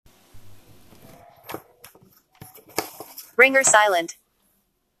Ringer silent.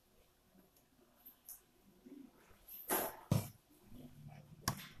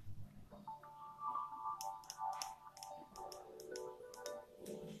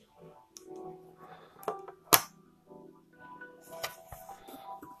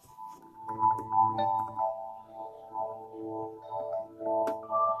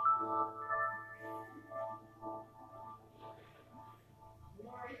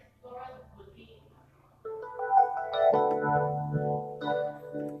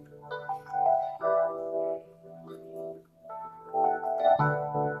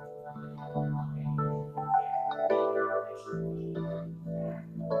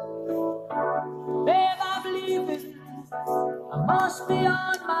 I must be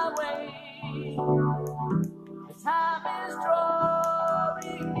on my way. The time is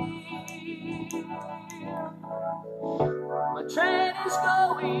drawing near. My train is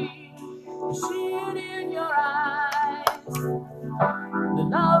going. You see it in your eyes. The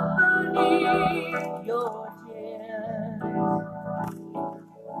love beneath your tears.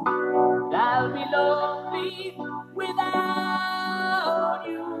 I'll be lonely without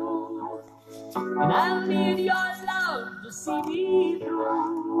you. And I'll need your love to see me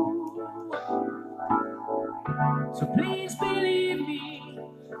through. So please believe me,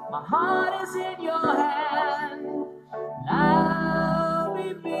 my heart is in your hand. And I'll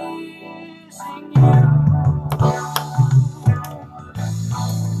be missing you.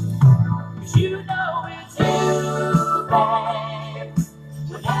 'Cause you know it's you, babe.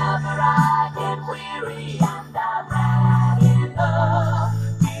 Whenever I get weary and I'm had enough,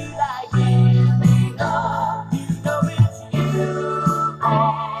 feel like giving up. You know it's you,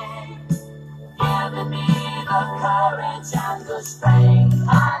 babe, giving me the courage and the strength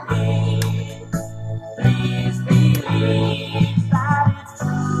I need. Please believe that it's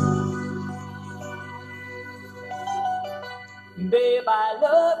true. Babe, I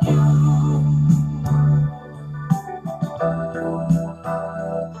love you.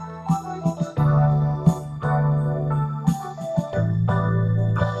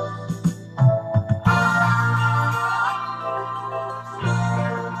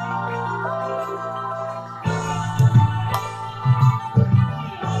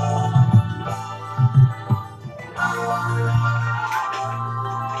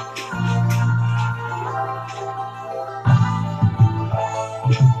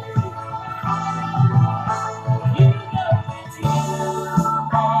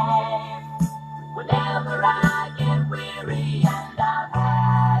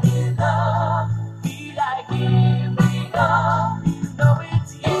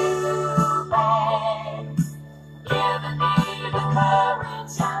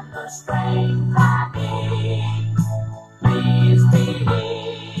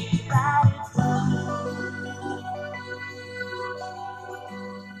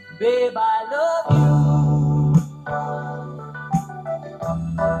 Babe, I love you.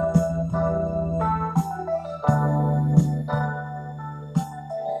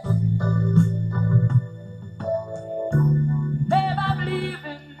 Babe, I'm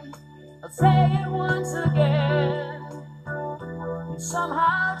leaving. I'll say it once again. And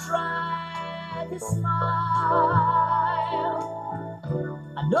somehow try to smile.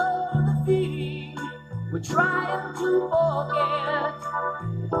 I know the feeling we're trying to forget.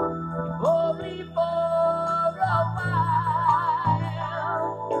 If only for a while.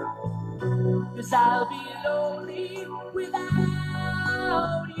 'Cause I'll be lonely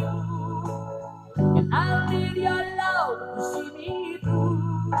without you. And I'll need your love to see me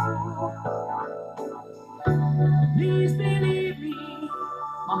through. Please believe me,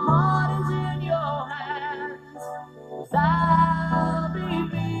 my heart is in your hands. 'Cause I'll be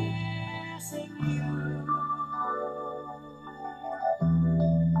missing you.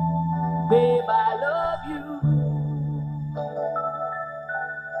 Babe, I love you.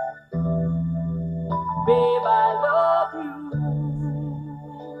 Babe, I love you.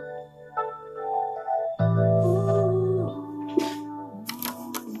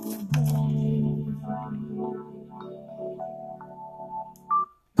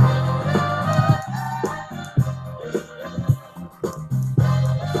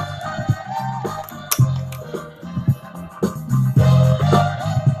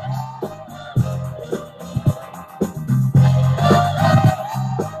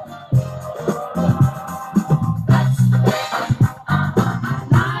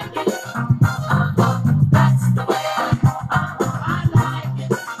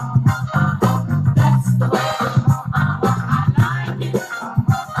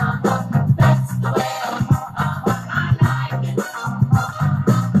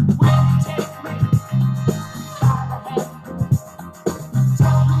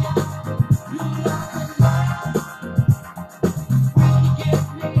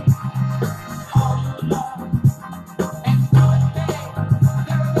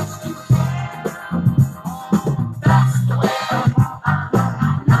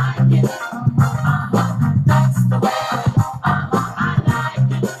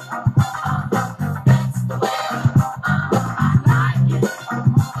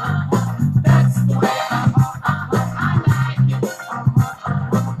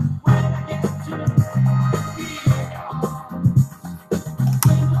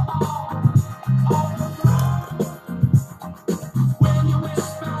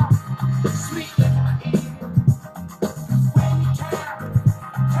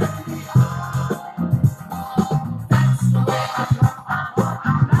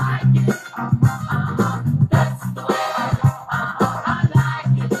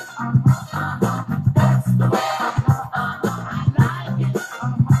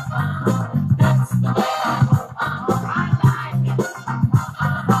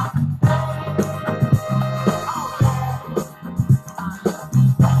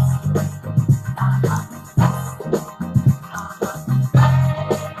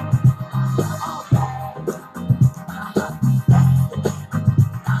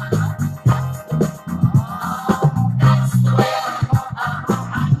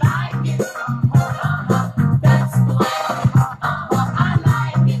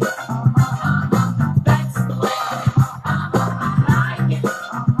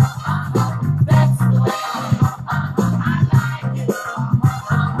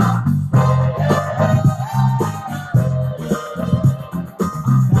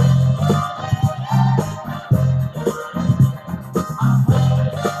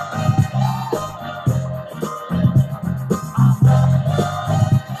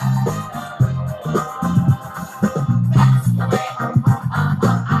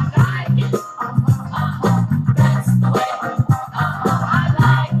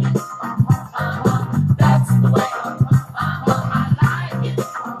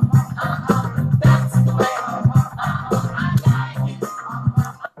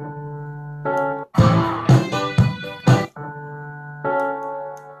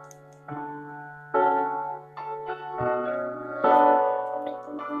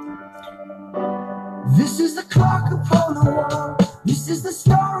 This is the clock upon the wall. This is the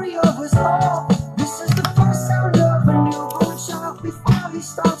story of us all. This is the first sound of a newborn child before he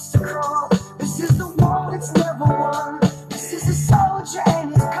starts to crawl. This is the war that's never won. This is a soldier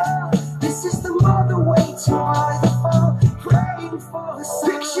and his call. This is the mother waiting by the fall, praying for the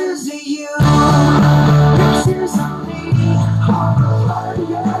sun. Pictures of you, pictures of me, all on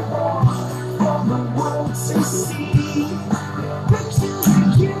your wall for the world to see. Pictures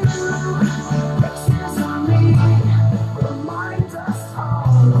of you, pictures of me, remind us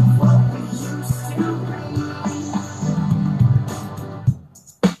all of what we used to be.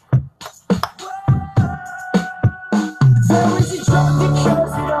 There is a drug that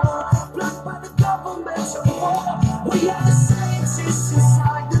cures it all, blocked by the governmental war. We are the scientists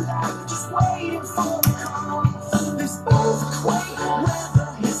inside the lab, just waiting for the call. This earthquake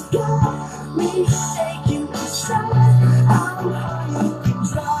weather has got me shaking inside. I'm high and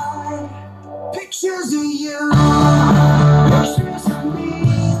dry. Pictures of you, pictures of me,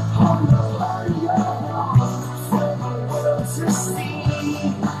 on the your wall for the world to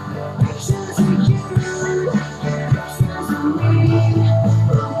see. Pictures of you, pictures of me,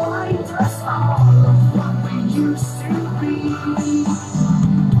 remind us all of what we used to be.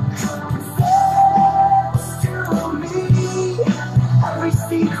 Confess to me every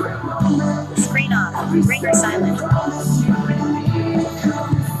secret moment, Screen off. every Ringer silent. promise you made me.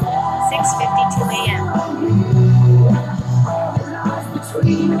 Confess 6:52 a.m. all the lies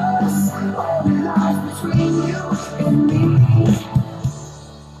between us, all the lies between you and me.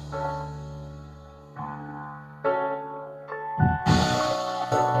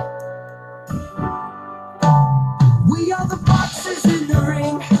 We are the boxers in the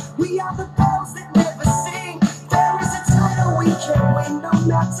ring. We are the bells that never sing. There is a title we can win, no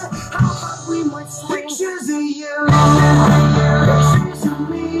matter how hard we might swing. Pictures of you, pictures of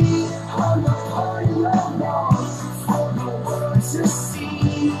me, on the your wall for the world to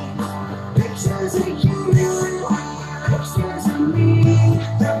see. Pictures of you, pictures of me,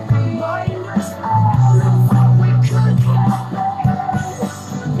 that remind us all of what we could have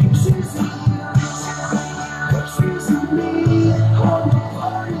been. Pictures of you, pictures of me, on the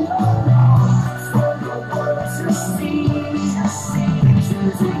your wall for the world to see.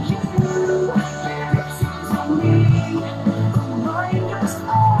 Pictures of you, pictures of me, remind us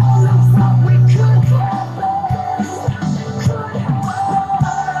all of what we could have been. Could have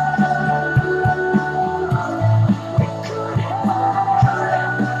we could have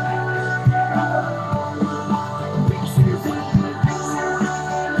pictures of you,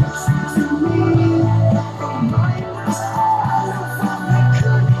 pictures of me, remind us all of what we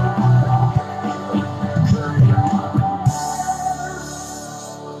could have.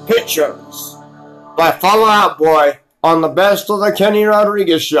 Pictures by Fall Out Boy on the Best of the Kenny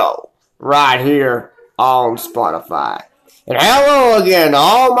Rodriguez Show, right here on Spotify. And hello again,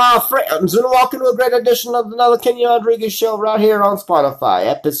 all my friends, and welcome to a great edition of another Kenny Rodriguez Show right here on Spotify,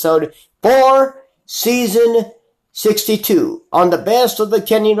 episode 4, season 62, on the Best of the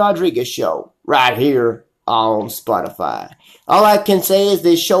Kenny Rodriguez Show, right here on Spotify. All I can say is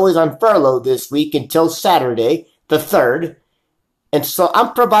this show is on furlough this week until Saturday, the 3rd, and so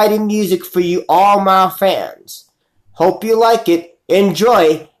I'm providing music for you, all my fans. Hope you like it.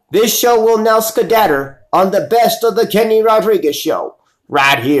 Enjoy. This show will now skedaddle on the Best of the Kenny Rodriguez Show,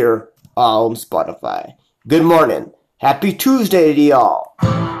 right here on Spotify. Good morning. Happy Tuesday to y'all.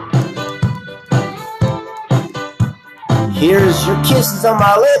 Here's your kisses on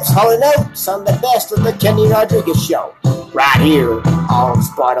my lips, Holy Notes on the Best of the Kenny Rodriguez Show, right here on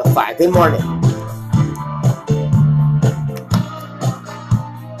Spotify. Good morning.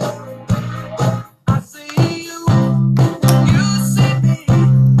 I see you, you see me,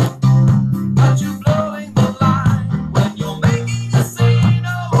 but you blowing the line when you're making a scene.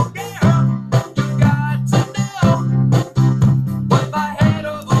 Oh girl, you got to know what my head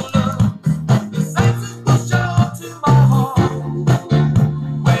overlooks. The senses will show to my heart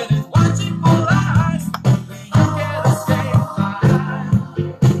when it's watching for lies. You can't escape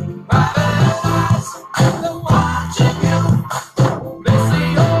my eyes.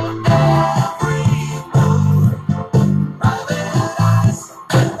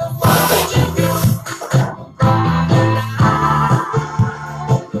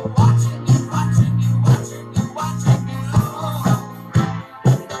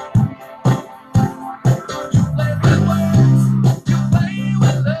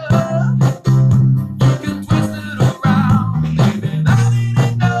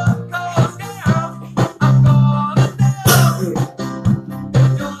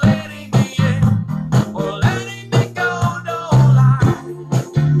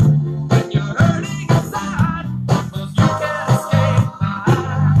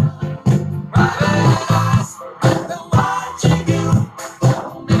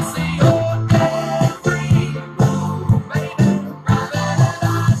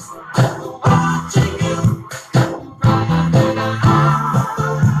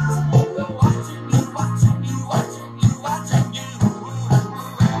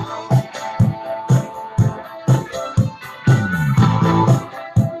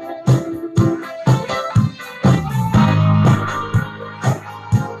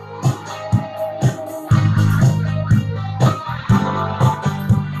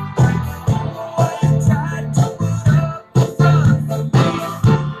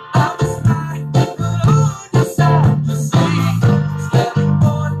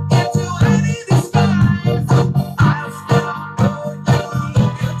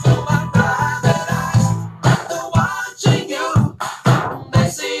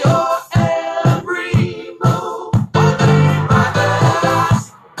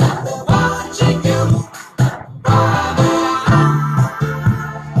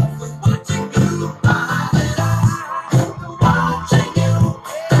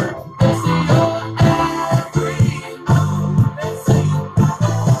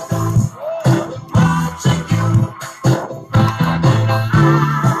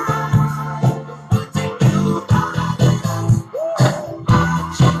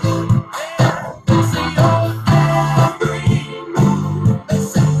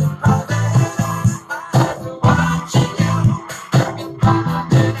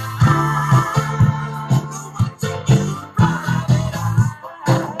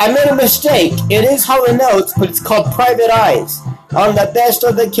 I made a mistake. It is Hall & Oates, but it's called Private Eyes on the Best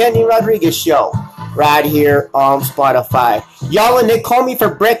of the Kenny Rodriguez Show, right here on Spotify. Y'all, when they call me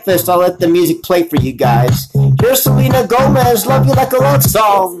for breakfast, I'll let the music play for you guys. Here's Selena Gomez, Love You Like a Love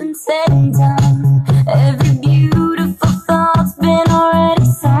Song. It's been said and done. Every beautiful thought's been already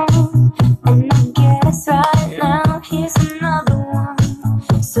sung. And I guess right now here's another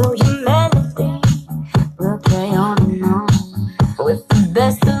one. So your melody will carry on and on. With the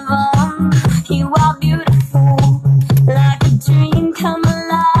best of all, you are beautiful, like a dream come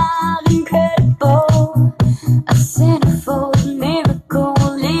alive, incredible, a centerfold miracle,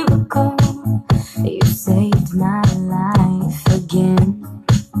 lyrical. You saved my life again,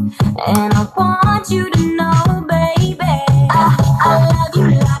 and I want you to know, baby, I love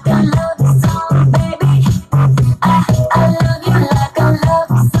you like I love the song, baby. I love you like I love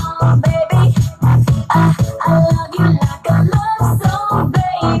the song, baby. I love you like I love the song,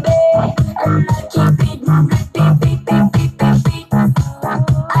 baby. And I keep it beat, beat, beat, beat, beat, beat.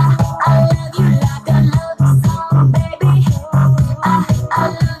 I love you like I love the song, baby. I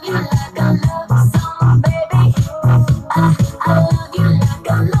love you like I love the song, baby. I love you like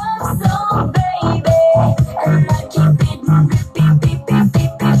I love the song, baby. And I keep it beat, beat, beat,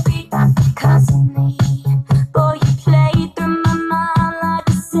 beat, beat, beat. 'Cause of me, boy, you play through my mind like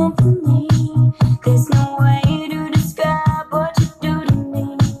a symphony. There's no way to describe what you do to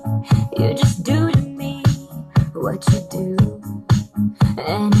me. You just do to me what you do.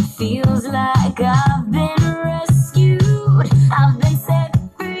 And it feels like I've been rescued. I've been set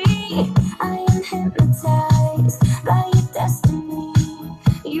free. I am hypnotized by your destiny.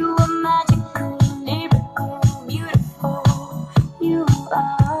 You are magical, lyrical, beautiful. You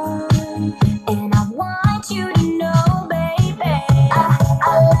are. And I want you to know, baby,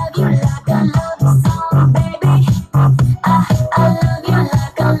 I love you like I love the song, baby. I love you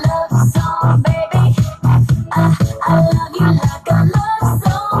like I love the song, baby. I love you like I love the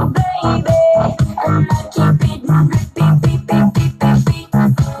song, baby. And I keep it beat, beat, beat, beat, beat, beat.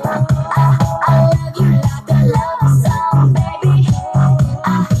 I love you like I love the song, baby.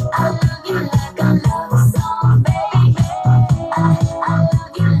 I love you like I love the song, baby. I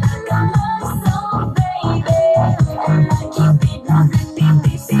love you like I love the song, baby. And I keep it beat,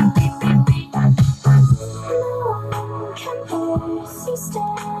 beat, beat, beat, beat, beat. No one compares, you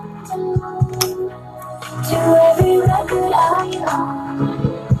stand alone. To every record I own,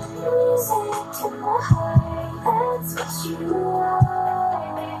 music to my heart, that's what you are.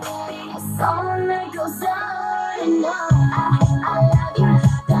 A song that goes on and on. I love you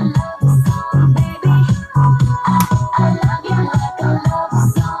like I love the song, baby. I love you like I love the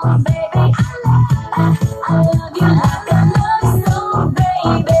song, baby. I love you like I love the song,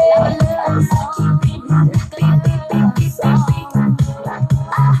 baby. And I keep it beat, beat, beat, beat, beat.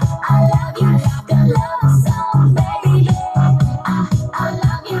 I love you like I love the song, baby. I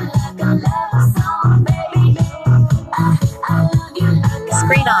love you like I love the song, baby. I love you like I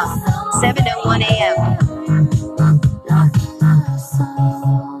Screen off. 7:01 a.m.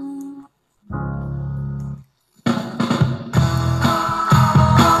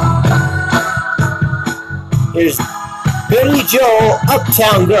 Here's Billy Joel,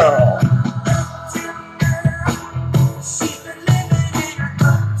 Uptown Girl.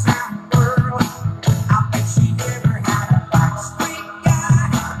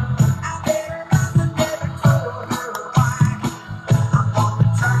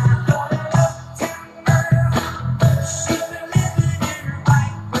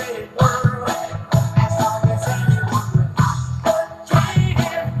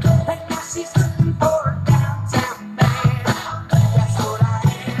 She's looking for a downtown man. That's what I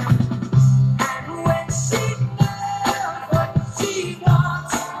am.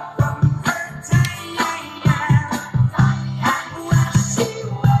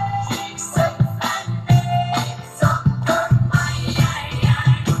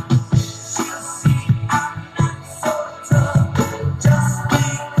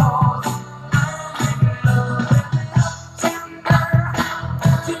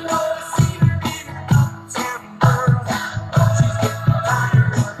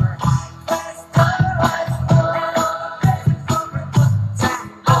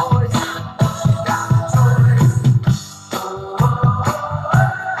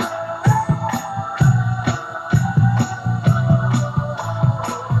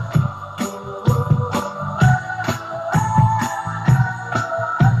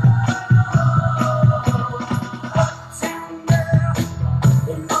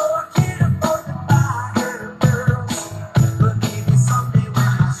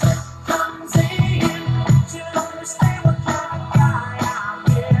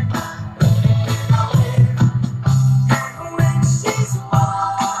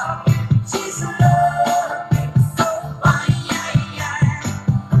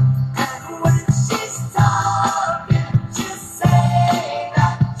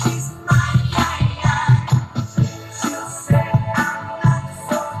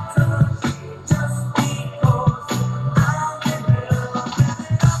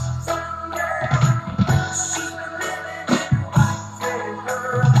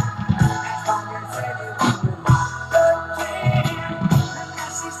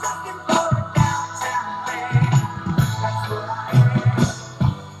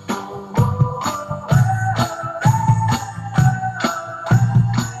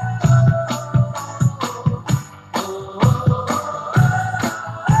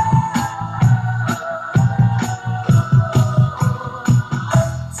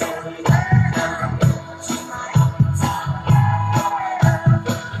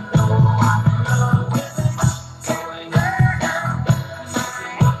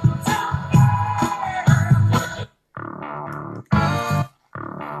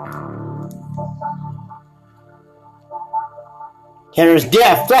 Here's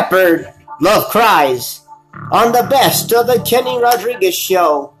Def Leppard, Love Cries, on the best of the Kenny Rodriguez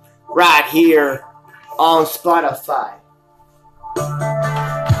Show, right here on Spotify.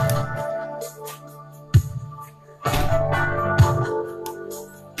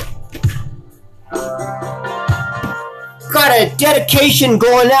 Got a dedication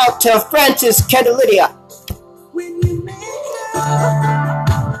going out to Francis Candelidia. When you make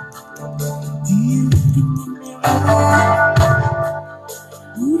love, do you look in the mirror?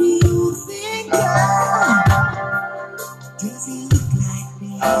 Who do you think of? Does he look like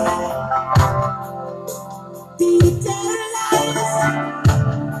me? Do you tell lies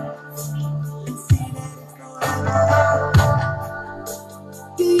and say that it's forever?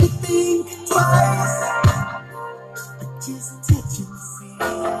 Do you think twice? Just touch and see.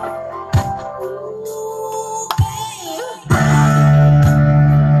 Ooh, babe.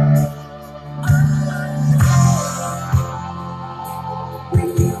 When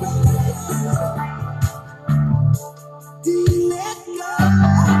you let go, do you let go?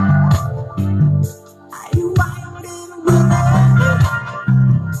 Are you wild and willing,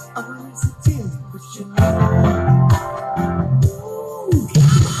 or is it just pushing on? Ooh,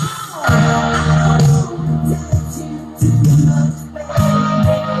 touch you too much, baby.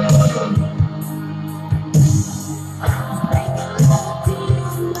 Making love to you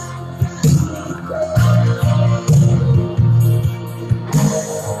like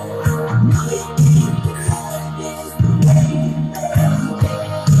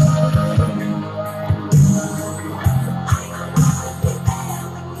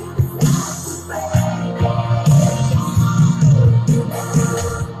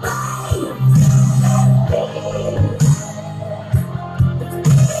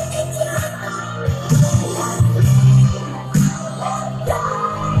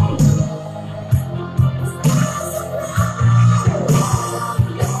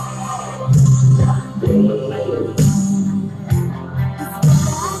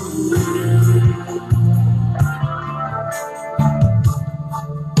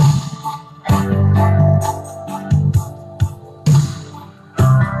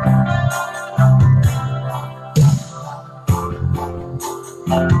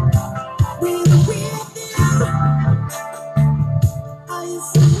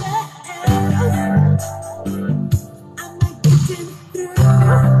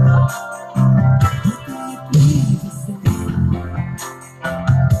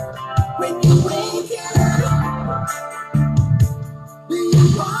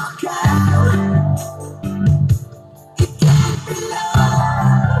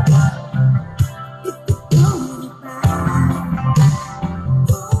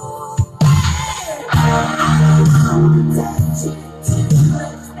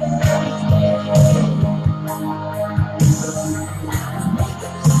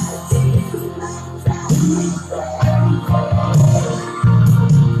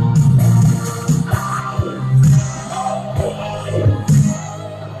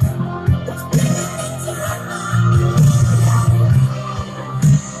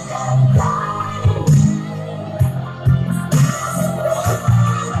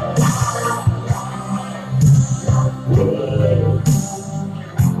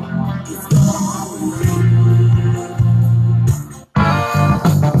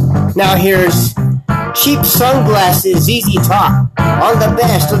Now here's Cheap Sunglasses, ZZ Top, on the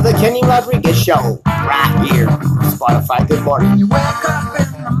best of the Kenny Rodriguez Show, right here on Spotify. Good morning. you wake up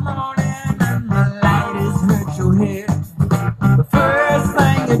in the morning and the light has hurt your head. The first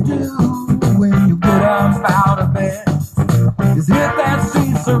thing you do when you get up out of bed is hit that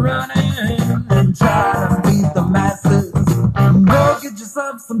streets a running and try to beat the masses. Go get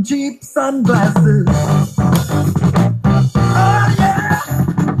yourself some cheap sunglasses. Oh yeah!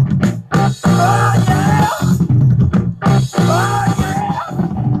 Oh yeah! Oh yeah!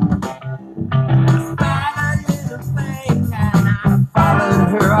 Spider little thing, and I followed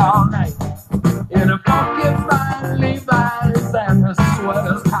her all night in a funky fine Levi's, and her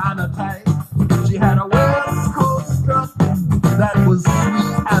sweater's kinda tight. She had a West Coast strut that was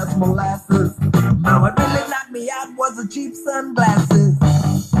sweet as molasses. Now what really knocked me out was the cheap sunglasses.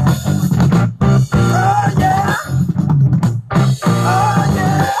 Oh yeah! Oh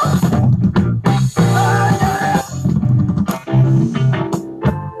yeah! Oh yeah!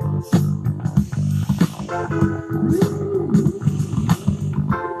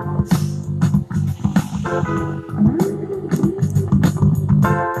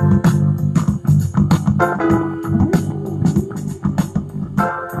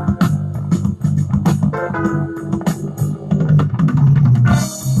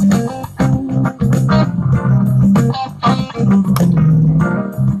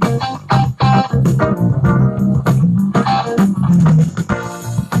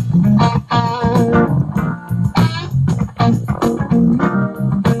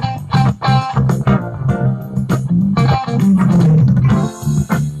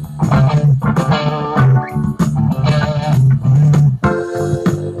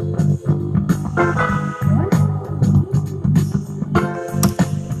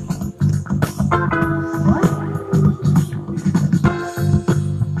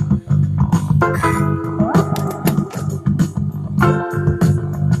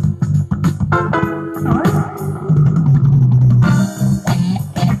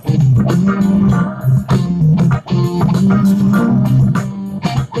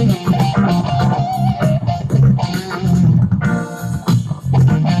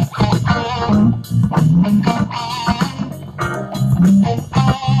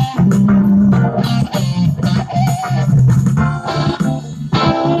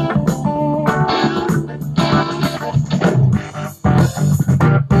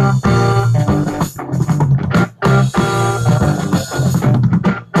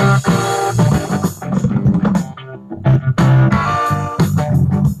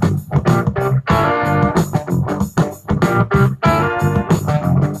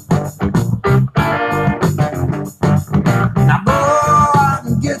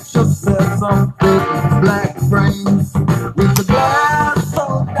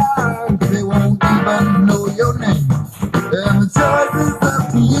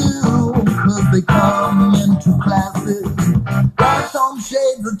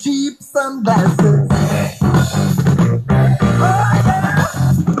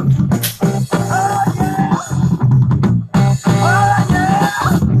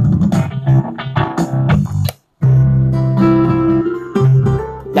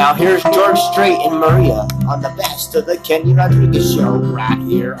 Here's George Strait and Maria on the best of the Kenny Rodriguez Show right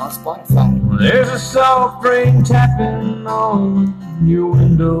here on Spotify. There's a soft rain tapping on your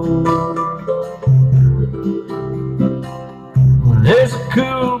window. There's a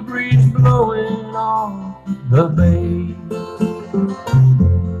cool breeze blowing on the bay,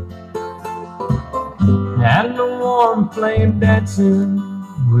 and the warm flame dancing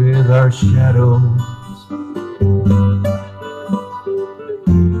with our shadows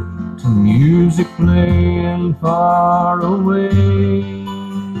to music playing far away.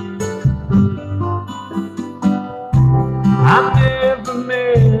 I never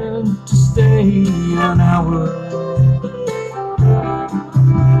meant to stay an hour.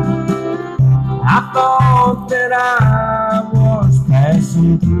 I thought that I was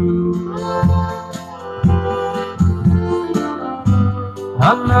passing through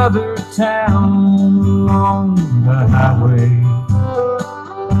another town along the highway.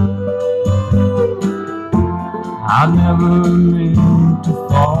 I never meant to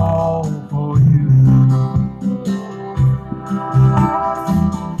fall for you,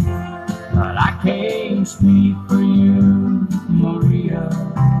 but I can't speak for you, Maria.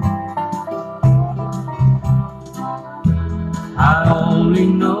 I only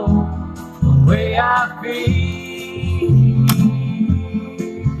know the way I feel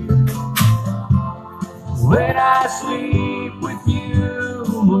when I sleep with you,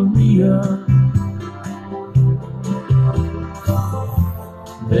 Maria.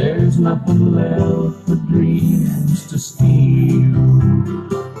 There's nothing left for dreams to steal.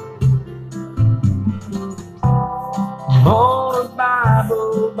 Hold a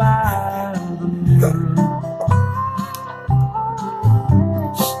Bible by the mirror,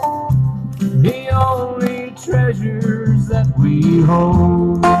 the only treasures that we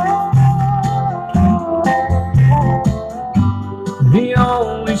hold, the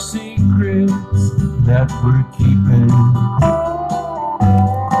only secrets that we're keeping.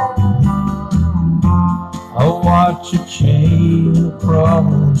 I'll watch a chain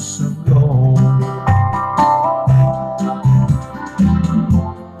across of gold.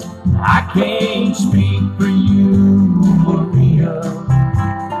 I can't speak for you, Maria.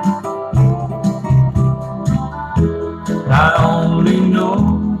 I only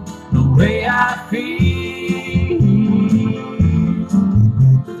know the way I feel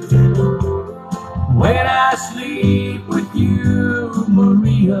when I sleep with you,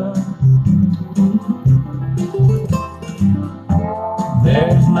 Maria.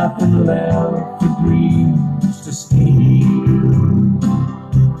 There's nothing left for dreams to steal.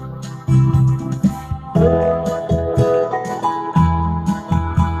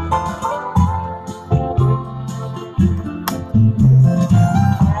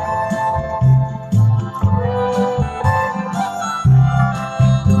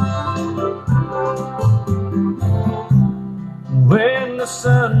 When the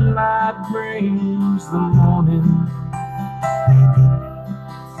sunlight brings the morning,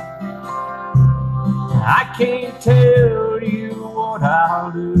 I can't tell you what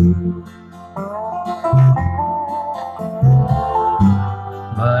I'll do,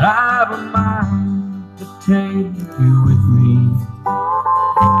 but I've a mind to take you with me,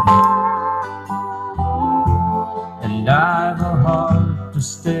 and I've a heart to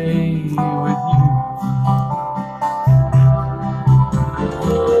stay with you.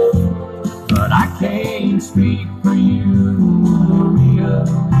 But I can't speak for you, Maria.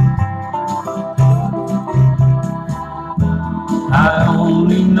 I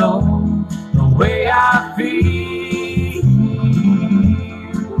only know the way I feel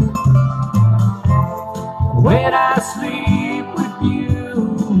when I sleep with you,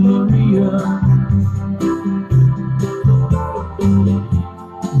 Maria.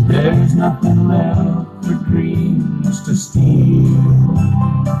 There's nothing left for dreams to steal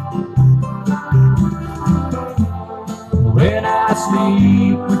when I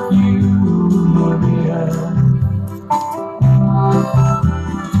sleep with you, Maria.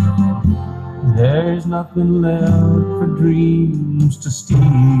 There's nothing left for dreams to steal.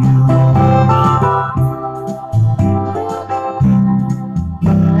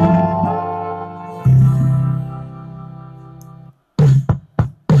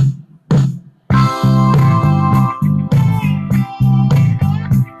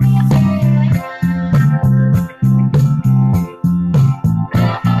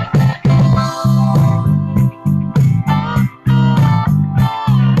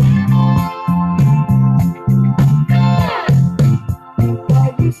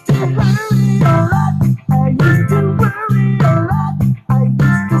 I used to hurry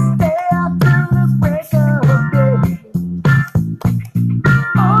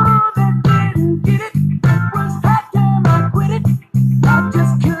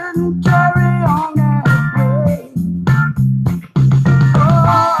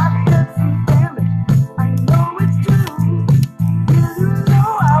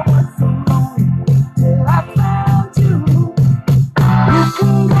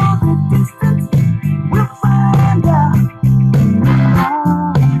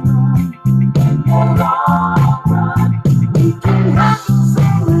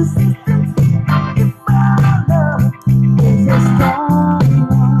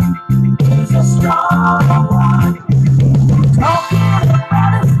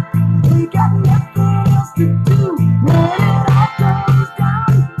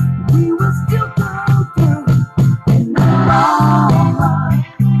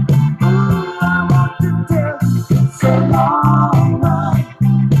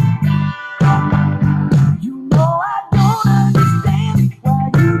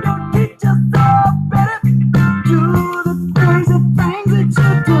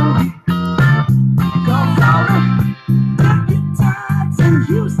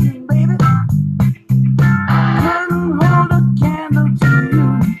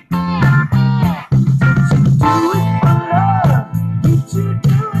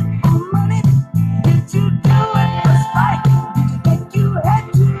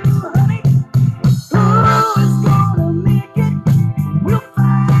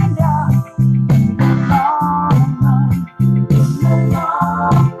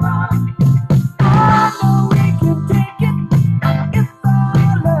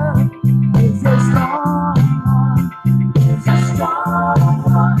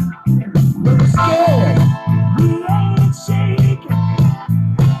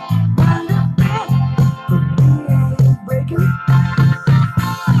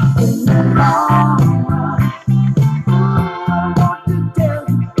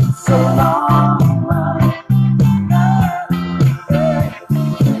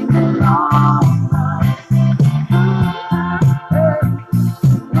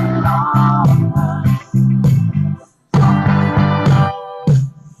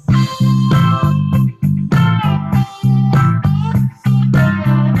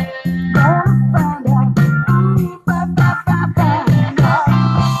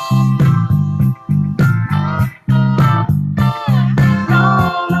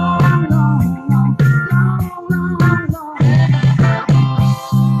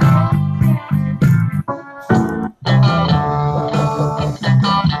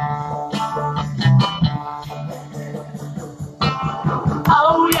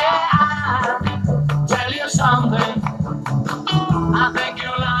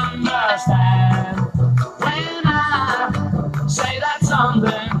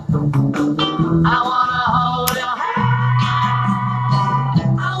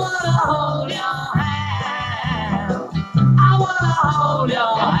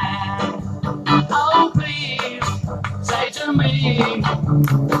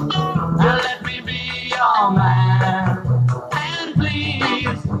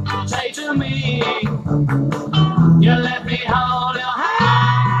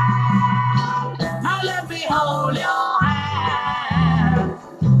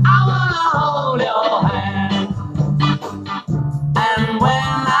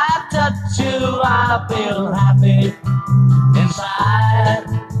I feel happy inside.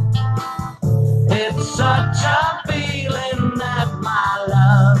 It's such a feeling that my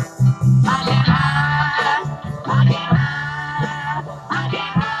love I can't hide, I can't hide, I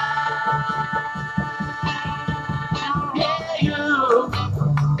can't hide. Yeah, you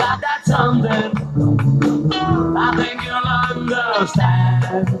got that something I think you'll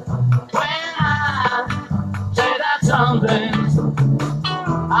understand when I say that something.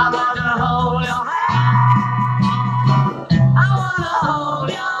 I wanna hold your hand. I wanna hold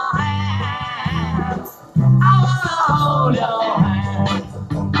your hand. I wanna hold your hand.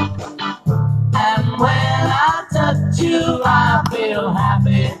 And when I touch you, I feel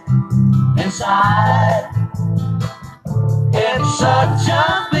happy inside. It's such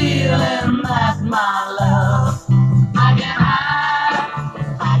a feeling that my love I can hide,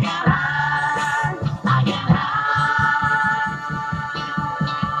 I can hide, I can hide.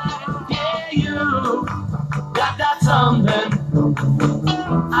 Yeah, you got that something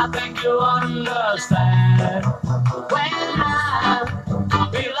I think you understand. When I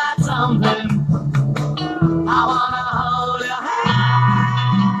feel like something, I wanna hold your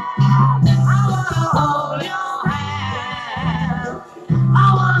hand. I wanna hold your hand.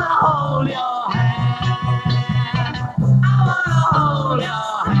 I wanna hold your hand. I wanna hold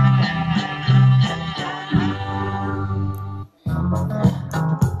your hand.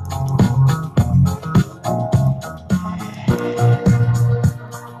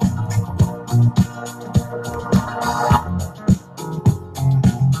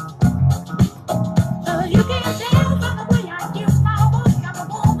 You can't tell from the way I use my voice, I'm a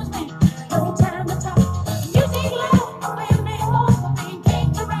woman's man. No time to talk. Music loud, when they walk, being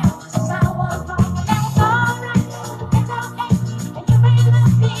kicked around since I was born. Now I'm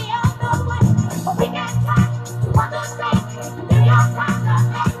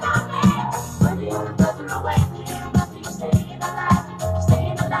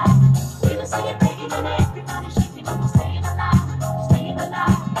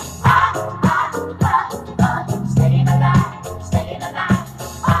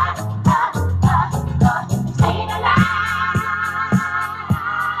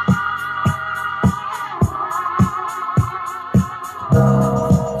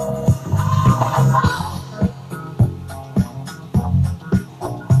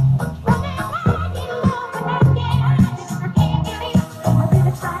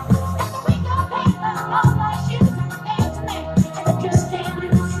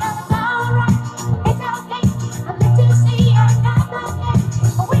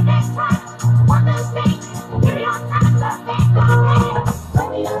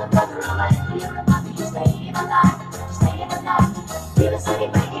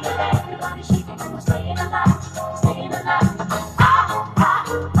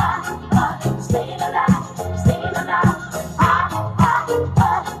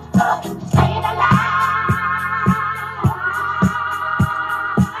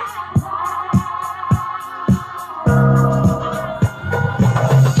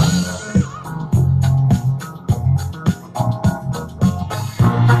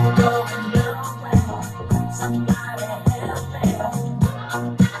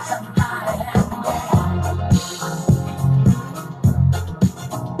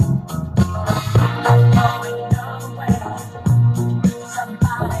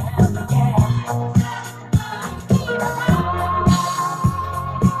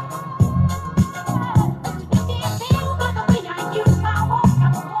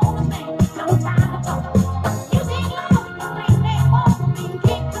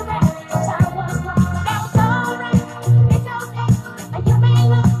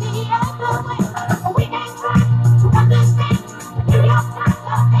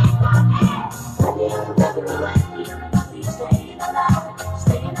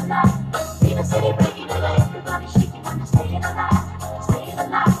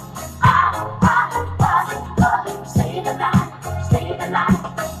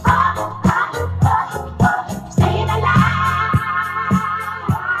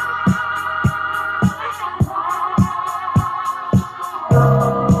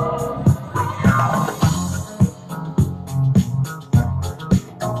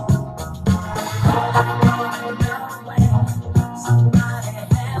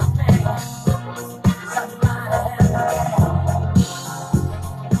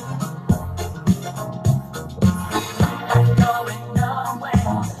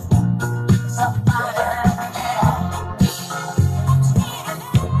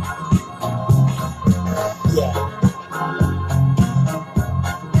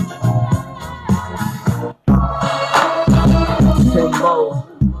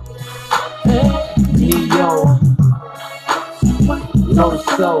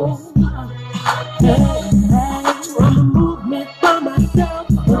go. I'm a movement by myself,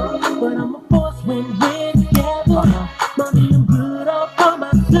 but I'm a force when we're together. Mommy, I'm good all by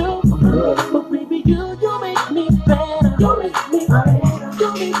myself, but baby, you make me better. You make me better.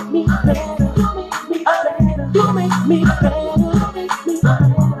 You make me better. You make me better. You make me better.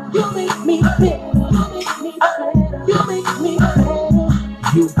 You make me better. You make me better. You make me better.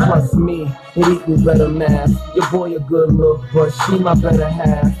 You plus me, it equals better math. Your boy a good look, but she my better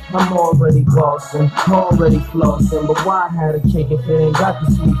half. I'm already bossing, already flossing, but why have a cake if it ain't got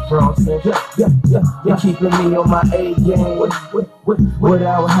the sweet frosting? You're keeping me on my A game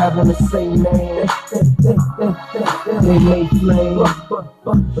without having the same name. They may flame,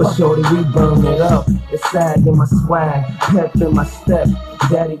 but shorty, we burn it up. The sag in my swag, pep in my step.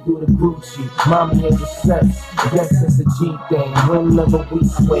 Daddy do the Gucci, mommy intercepts. Guess it's a G thing, whenever we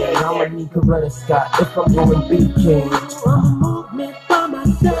sway. I'ma need Coretta Scott if I'm going B King. I'm a movement by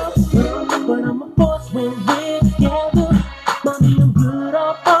myself, but I'm a force when we're together. Mommy, I'm good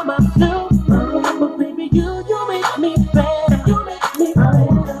all by myself, but baby, you make me better. You make me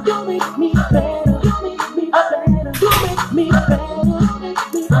better. You make me better. You make me better. You make me better. You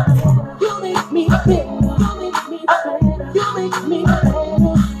make me better. You make me better. You make me better. You make me better.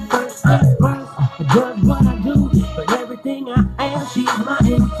 First things first, just what I do, but everything I am, she's my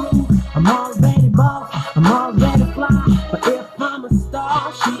improve. I'm already boss, I'm already fly, but if I'm a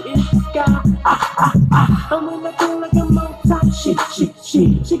star, she is the sky. And when I feel like I'm on top, she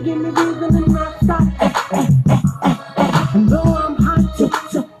give me reason to not stop. And though I'm hot,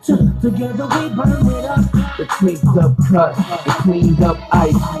 together we burn it up. The tweaked up cut, the cleaned up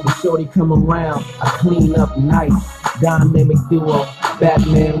ice. When shorty come around, I clean up nice. Dynamic duo,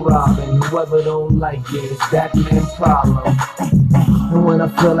 Batman Robin. Whoever don't like it, it's that man's problem. And when I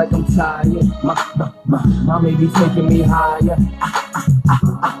feel like I'm tired, my baby taking me higher.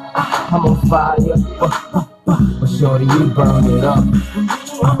 I'm on fire, but shorty, we burn it up.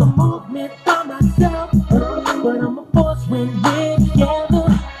 I'm a movement by myself, but I'm a force when we're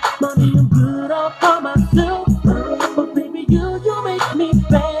together. Mommy, I'm good all by myself, but baby, you make me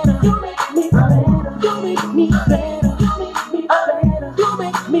better. You make me better. You make me better. You make me better. You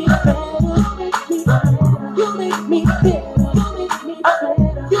make me better. You make me better. You make me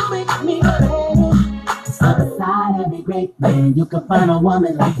better. You make me better. Other side every great man, you can find a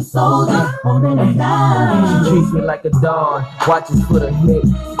woman like a soldier, holding it down. She treats me like a dog, watches for the hit,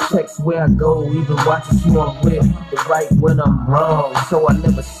 checks where I go, even watches who I'm with. The right when I'm wrong, so I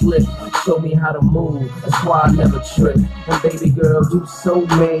never slip. Show me how to move, that's why I never trip. And baby girl, you so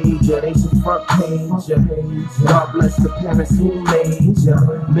major, they should front page ya. God bless the parents who made ya.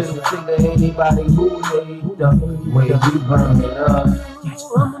 Middle finger anybody who hate the way you burn it up.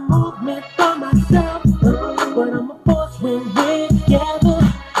 I'm a movement by myself, but I'm a force when we're together.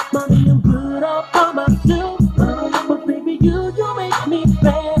 Mommy, I'm good all by myself, but baby, you make me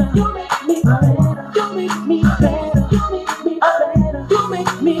better. You make me better. You make me better. You make me better. You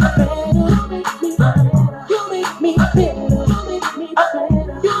make me better. You make me better. You make me better. You make me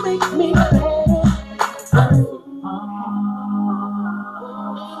better. You make me better.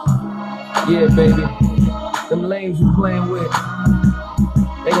 Yeah, baby, them lames you playing with,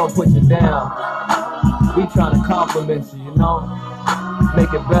 they gon' put you down. We tryna compliment you, you know?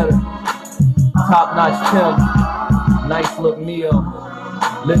 Make it better. Top notch Tim, nice look meal,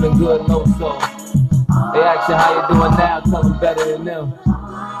 living good no so. They ask you how you doing now, tell them better than them.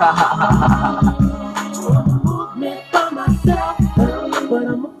 Movement by myself, but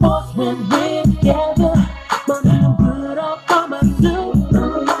I'm a force when we're together. Mommy, I'm good all by myself,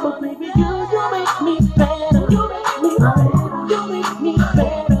 but baby, you make me better. You make me better. You make me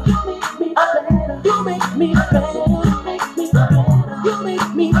better. You make me better. You make me better. You make me better. You make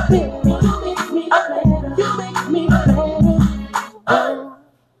me better. You make me better. You make me better.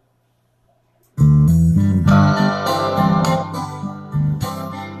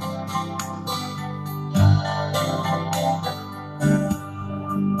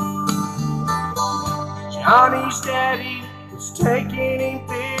 Johnny's daddy was taking him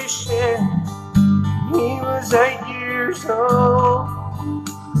fishing. He was 8 years old.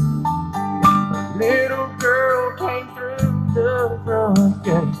 A little girl came through the front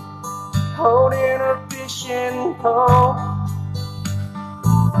gate, holding a fishing pole.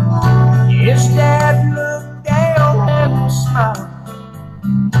 His dad looked down and smiled,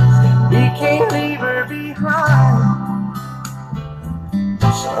 said, "We can't leave her behind.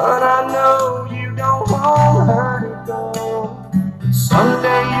 Son, I know you don't want her to go.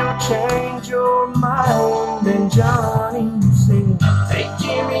 Someday you'll change your mind." And Johnny said, "Take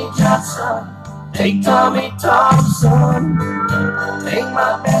Jimmy Johnson, take Tommy Thompson, Take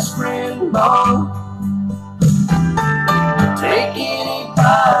my best friend Bo. Take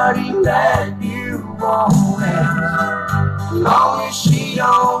anybody that you want. As long as she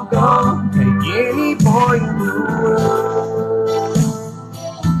don't go, take any boy in the world.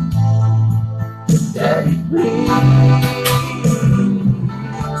 Daddy, please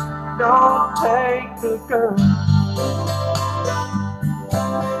don't take the girl.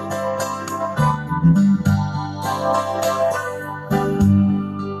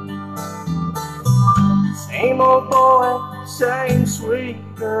 Same old boy, same sweet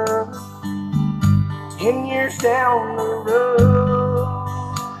girl. 10 years down the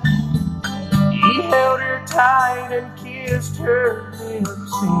road, he held her tight and kissed her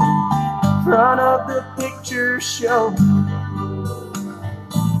lips in front of the picture show.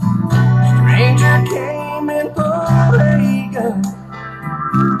 Stranger came and pulled a gun,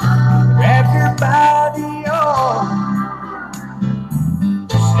 grabbed her by the arm,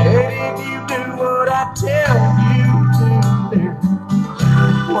 said, if you do what I tell you to, there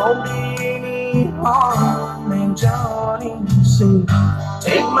won't be any harm. And Johnny said,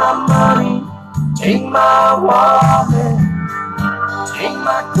 take my money, take my wallet, take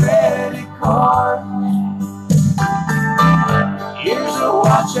my credit card. Here's a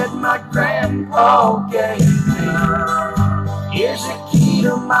watch that my grandpa gave me. Here's a key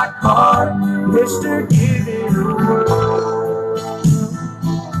to my car, Mister, give it away.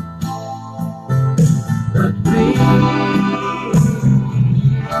 But please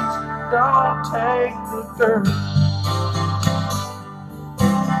don't take the girl.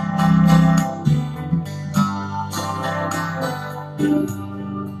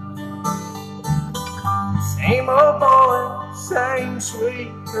 Same old boy, same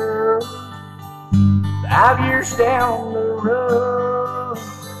sweet girl. 5 years down the road,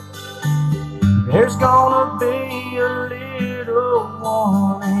 there's gonna be a little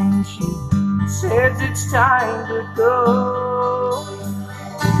one, and she says it's time to go.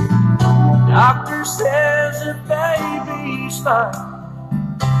 Doctor says the baby's fine,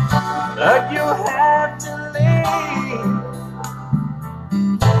 but you'll have to leave.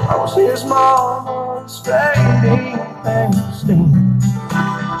 Cause his mama's fading fast, and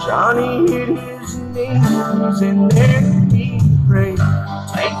Johnny hit his knees and then he prayed,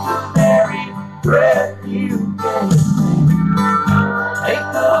 take the very breath you gave me, take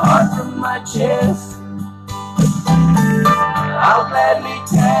the heart from my chest. I'll gladly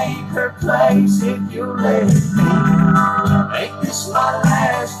take her place if you'll let me. Make this my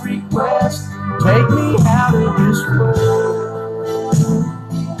last request, take me out of this world.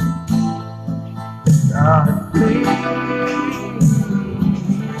 God, please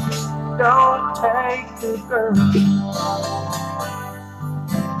don't take the girl.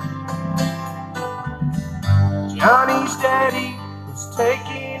 Johnny's daddy was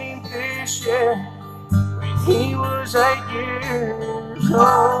taking him fishing when he was 8 years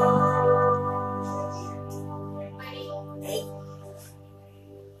old.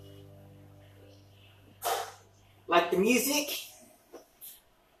 Like the music?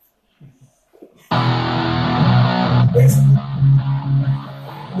 It's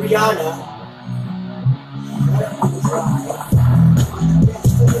Rihanna.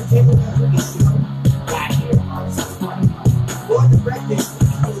 Right here. For the breakfast,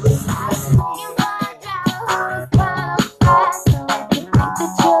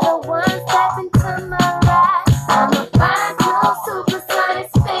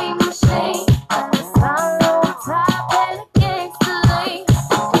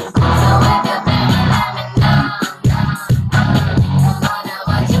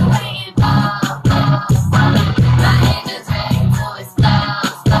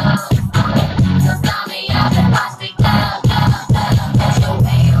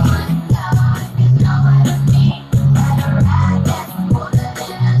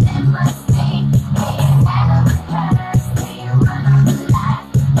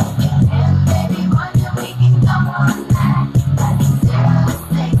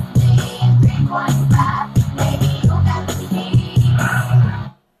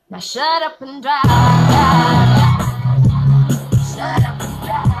 shut up and drive. Shut up and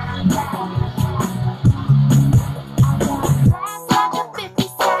drive. Like a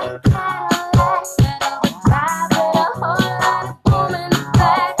 50-cent Cadillac, shut up and drive with a whole lot of boom in the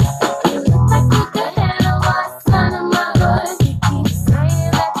back. Like you could handle what's under my hood. You keep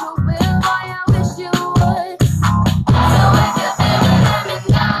saying that you will, boy, I wish you would. So if you're there, let me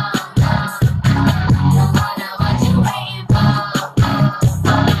know. No matter what you're waiting for.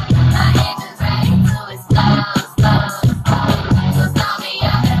 My engine's ready to explode.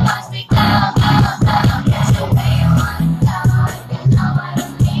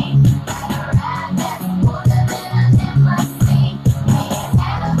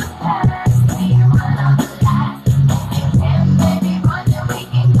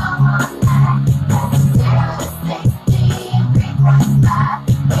 fly.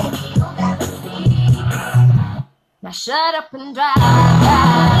 Baby, you gotta see. Now shut up and drive.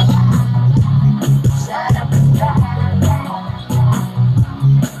 Shut up and drive.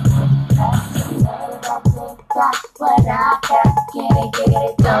 But I kept get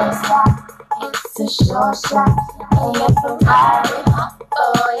it, don't stop. It's a short shot, and you're from Ireland.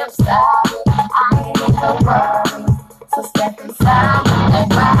 Oh, you're sorry, I ain't even worried. So step inside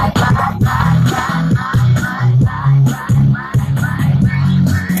and ride.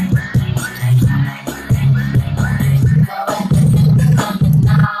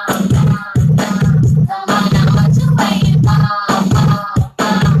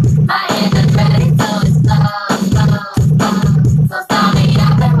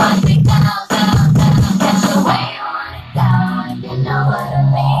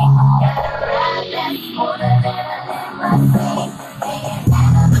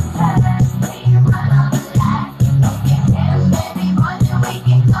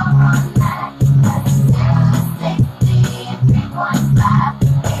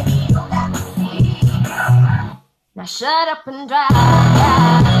 Now shut up and drive.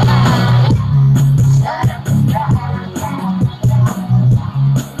 Shut up and drive.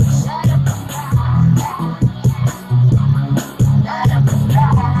 Shut up and drive. Shut up and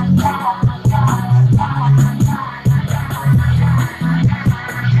drive.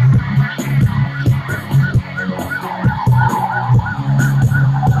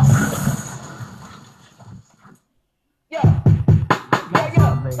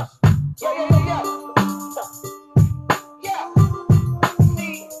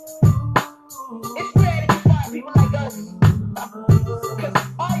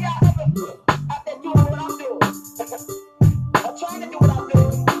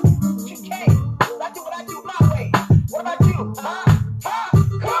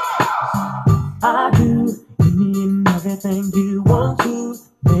 I do any and everything you want to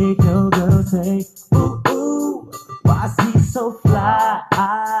make your girl say, ooh, ooh, why is he so fly?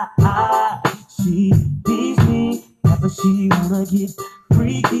 She tease me, never she wanna get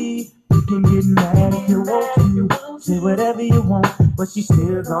freaky. You can get mad if you want to, say whatever you want, but she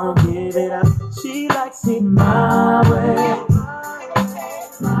still gon' give it up. She likes it my way,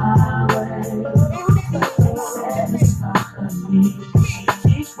 my way. Nothing satisfies me.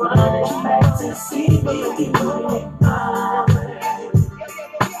 She's running back to see me do it my way,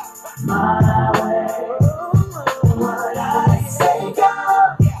 my way. What I say go,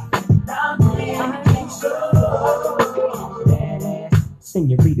 I'm in control.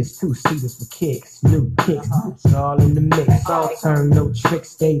 Senoritas, two-seaters with kicks, new kicks, it's all in the mix. All turn, no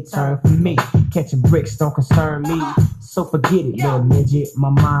tricks, they turn for me. Catching bricks don't concern me, so forget it, little midget. My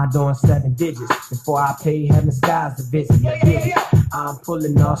mind on 7 digits. Before I pay heaven skies to visit the digit. I'm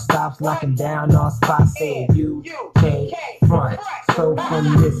pulling all stops, locking down all spots, saying you can't front. So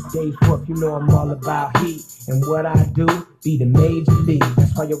from this day forth, you know I'm all about heat. And what I do, be the major league.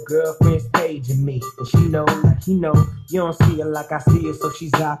 That's why your girlfriend's paging me. And she know, like he know, you don't see her like I see her, so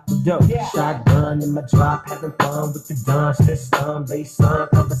she's out the door. Shotgun in my drop, having fun with the dun system. Based on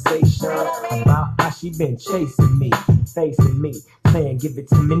conversation about how she been chasing me, facing me, saying give it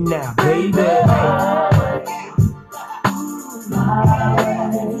to me now, baby. My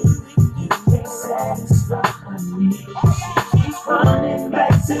way, you can't satisfy me. She keeps running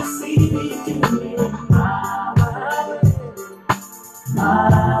back to see me do it my way,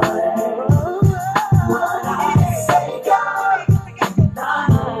 my way. What I say go,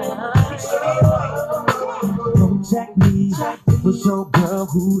 don't check me. It was your girl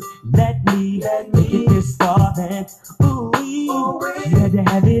who let me get this far, then ooh, she had to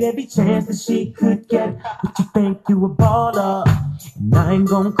have it every chance that she could get. But you think you a baller, and I ain't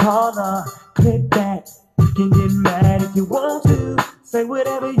gon' call her. Click that, you can get mad if you want to, say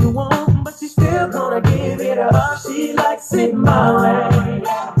whatever you want, but she's still gonna give it up. She likes it my way,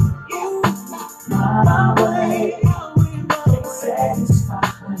 my way. Can't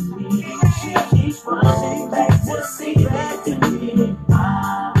satisfy me. She keeps running back to see that to me.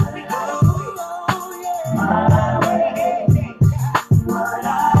 My way, my way. What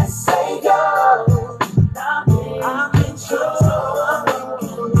I say goes. I'm in trouble.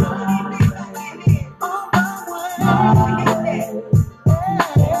 My way.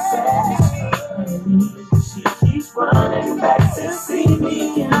 Can't satisfy me. She keeps running back to see me.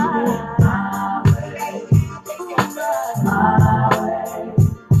 My way, my way.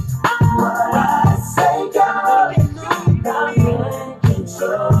 What I say goes. I'm in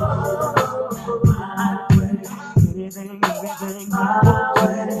control. My way, everything my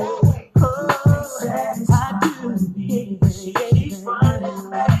way. Oh, I do need. She keeps running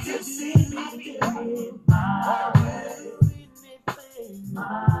back to see me. My way.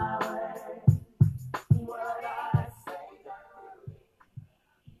 my way. What I say.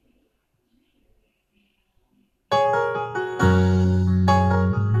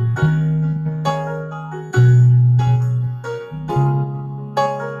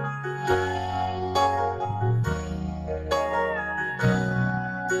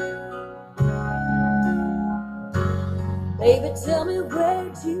 Baby, tell me,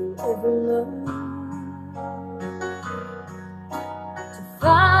 where'd you ever learn to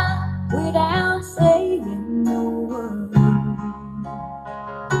fly without saying no word?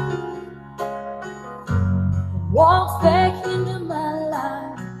 Walks back into my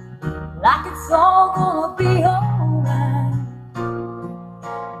life like it's all gonna be alright.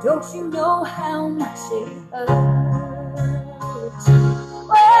 Don't you know how much it hurts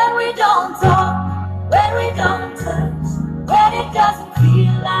when we don't talk, when we don't touch, when it doesn't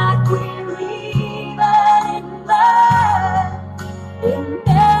feel like we're even in love? It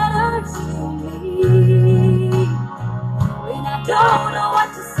matters to me when I don't know what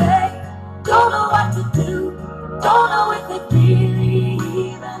to say, don't know what to do, don't know if it really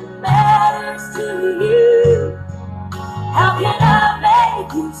even matters to you. How can I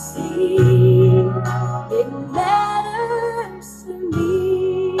make you see it matters to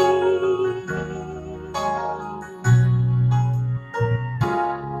me?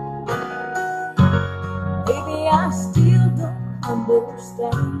 Maybe I still don't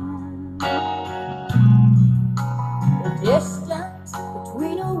understand the distance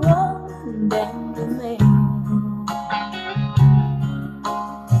between a woman and a man.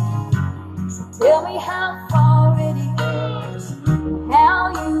 So tell me how far it is,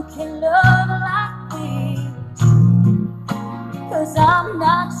 how you can love like this, 'cause I'm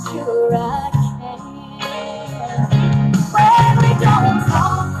not sure I can. When we don't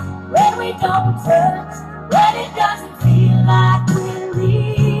talk, when we don't touch, when it doesn't feel like we're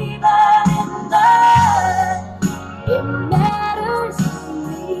even in love, it matters to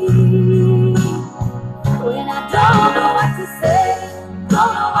me when I don't know what to say,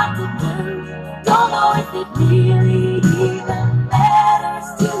 don't know what to do, don't know if it really even matters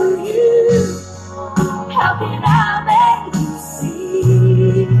to you. How can I